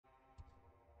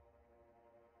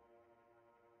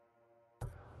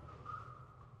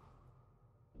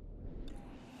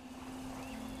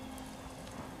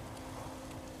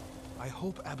I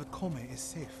hope Abbot Kome is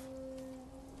safe.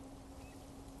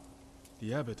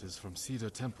 The abbot is from Cedar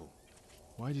Temple.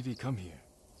 Why did he come here?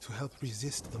 To help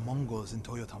resist the Mongols in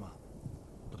Toyotama.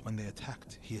 But when they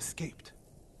attacked, he escaped.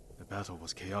 The battle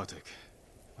was chaotic.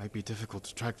 Might be difficult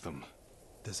to track them.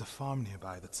 There's a farm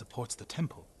nearby that supports the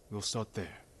temple. We'll start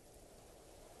there.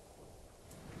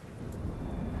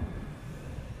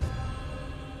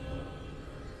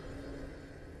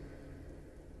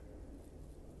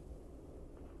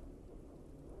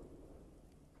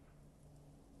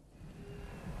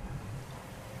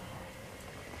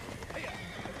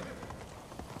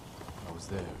 I was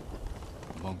there.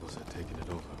 The Mongols had taken it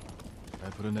over. I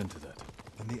put an end to that.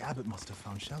 Then the abbot must have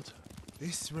found shelter.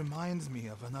 This reminds me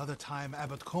of another time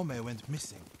Abbot Kome went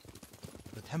missing.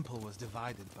 The temple was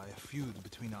divided by a feud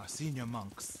between our senior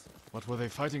monks. What were they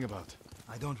fighting about?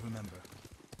 I don't remember,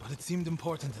 but it seemed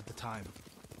important at the time.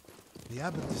 The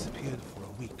abbot disappeared for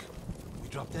a week. We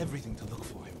dropped everything to look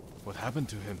for him. What happened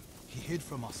to him? He hid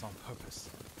from us on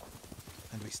purpose.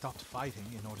 And we stopped fighting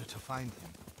in order to find him.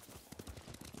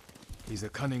 He's a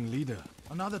cunning leader.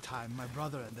 Another time, my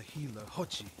brother and the healer,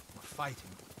 Hochi, were fighting.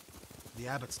 The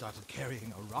abbot started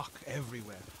carrying a rock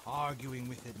everywhere, arguing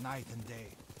with it night and day.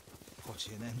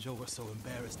 Hochi and Enjo were so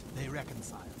embarrassed, they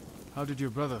reconciled. How did your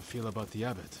brother feel about the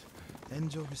abbot?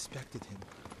 Enjo respected him,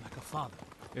 like a father.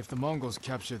 If the Mongols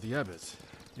capture the abbot,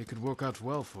 it could work out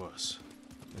well for us.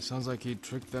 It sounds like he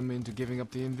tricked them into giving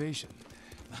up the invasion.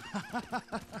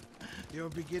 You're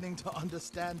beginning to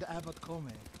understand Abbot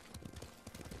Kome.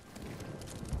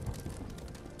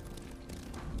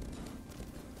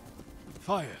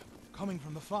 Fire! Coming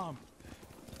from the farm.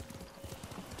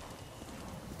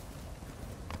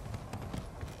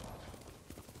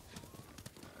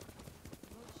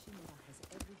 Tsushima has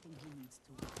everything he needs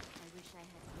to work. I wish I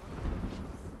had your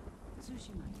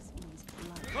Tsushima is in his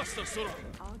blood. Master Sora!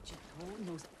 Our Jito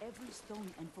knows every stone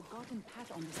and forgotten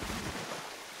path on this planet.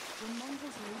 When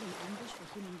Mongols laid an ambush for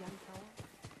him in Yarikawa,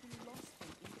 he lost them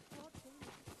in broad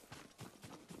daylight.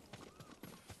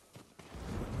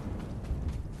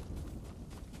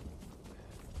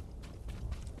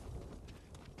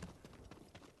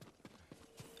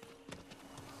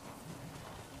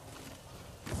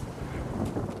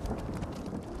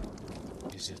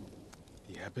 Is it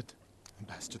the abbot?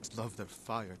 Bastards love their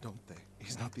fire, don't they?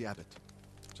 He's not the abbot.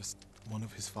 Just one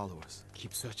of his followers.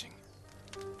 Keep searching.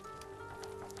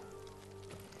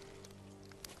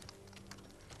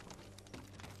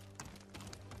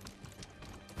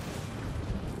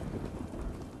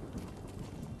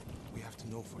 We have to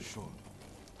know for sure.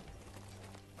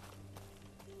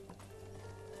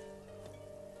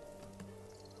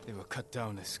 They were cut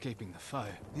down escaping the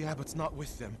fire. The abbot's not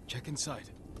with them. Check inside.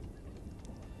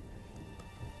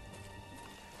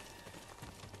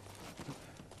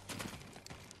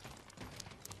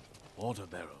 Water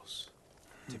barrels.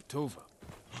 Tipped over.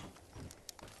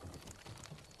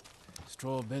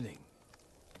 Straw bedding.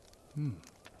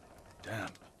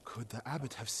 Damp. Could the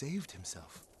abbot have saved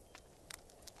himself?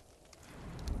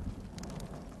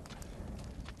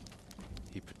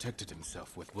 He protected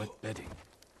himself with wet bedding.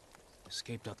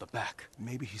 Escaped out the back.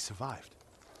 Maybe he survived.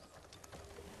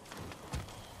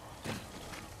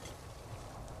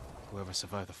 Whoever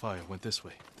survived the fire went this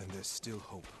way. Then there's still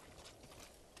hope.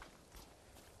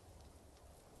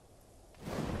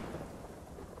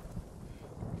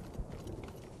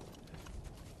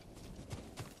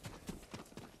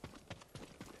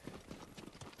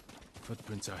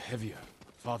 Footprints are heavier,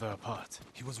 farther apart.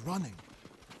 He was running.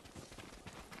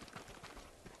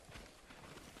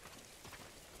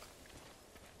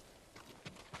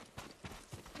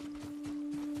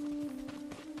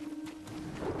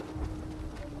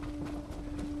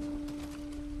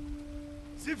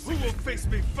 Who will face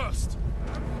me first?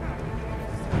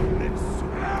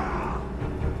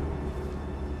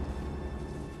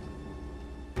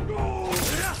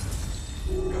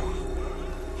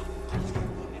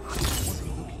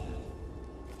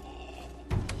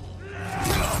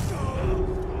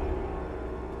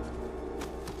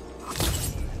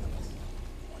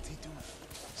 What's he doing?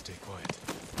 Stay quiet.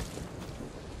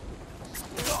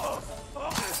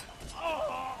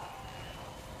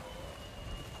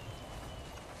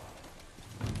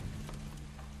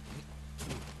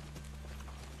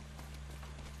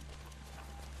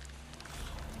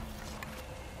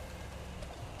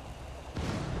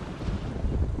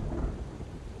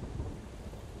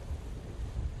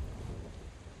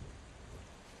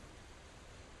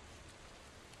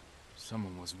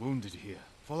 Someone was wounded here.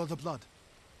 Follow the blood.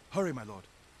 Hurry, my lord.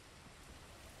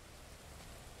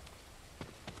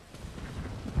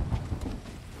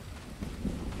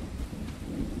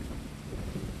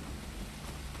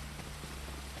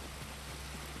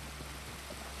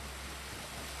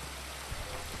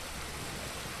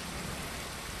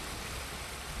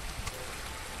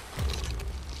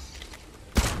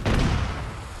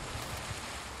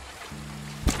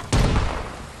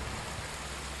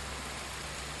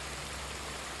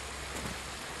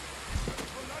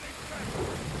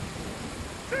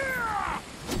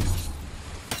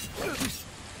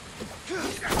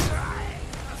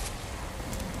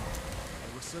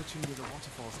 approaching near the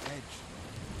waterfall's edge.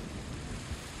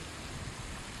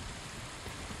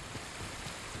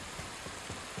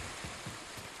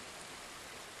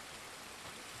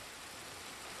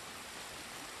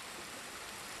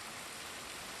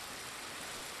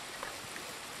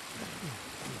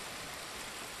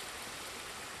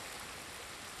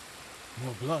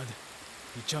 More blood.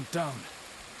 He jumped down.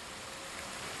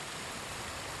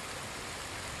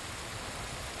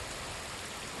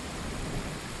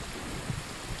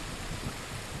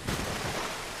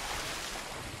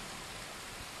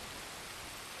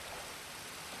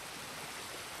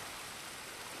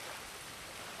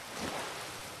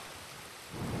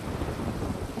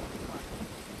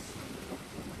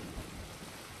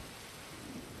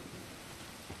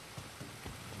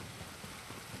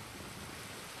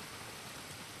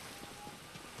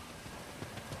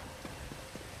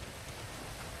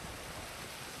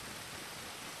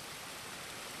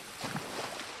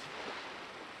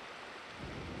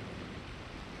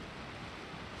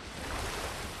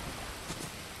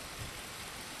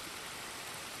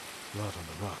 Blood on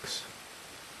the rocks.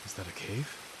 Is that a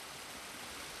cave?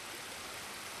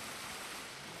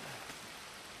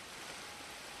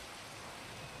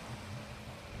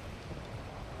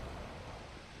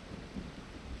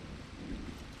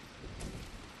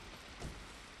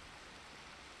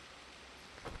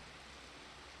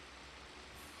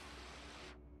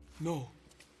 No.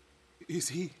 Is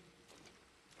he?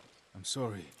 I'm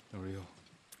sorry, Ariel.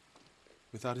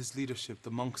 Without his leadership, the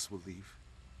monks will leave.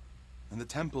 And the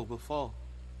temple will fall.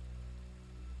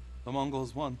 The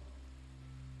Mongols won.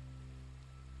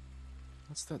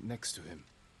 What's that next to him?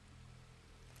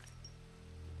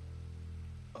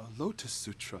 A Lotus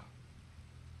Sutra.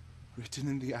 Written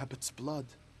in the abbot's blood.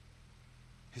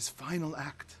 His final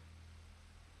act.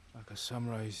 Like a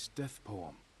samurai's death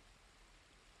poem.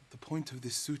 The point of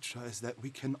this sutra is that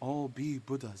we can all be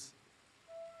Buddhas.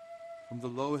 From the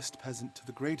lowest peasant to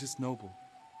the greatest noble.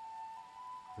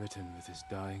 Written with his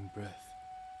dying breath.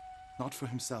 Not for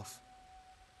himself,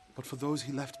 but for those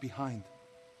he left behind.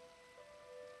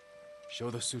 Show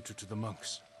the sutra to the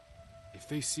monks. If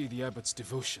they see the abbot's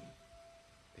devotion,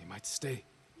 they might stay.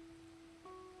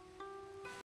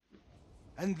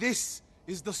 And this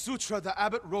is the sutra the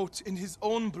abbot wrote in his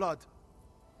own blood.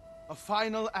 A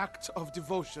final act of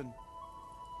devotion.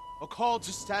 A call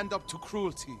to stand up to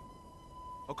cruelty.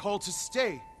 A call to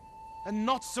stay and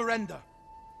not surrender.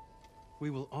 We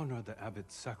will honor the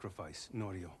abbot's sacrifice,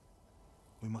 Norio.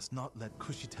 We must not let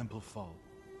Kushi Temple fall.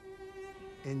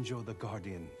 Enjo the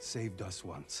Guardian saved us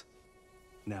once.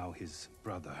 Now his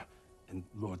brother and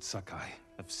Lord Sakai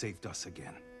have saved us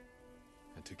again.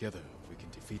 And together we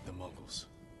can defeat the Mongols.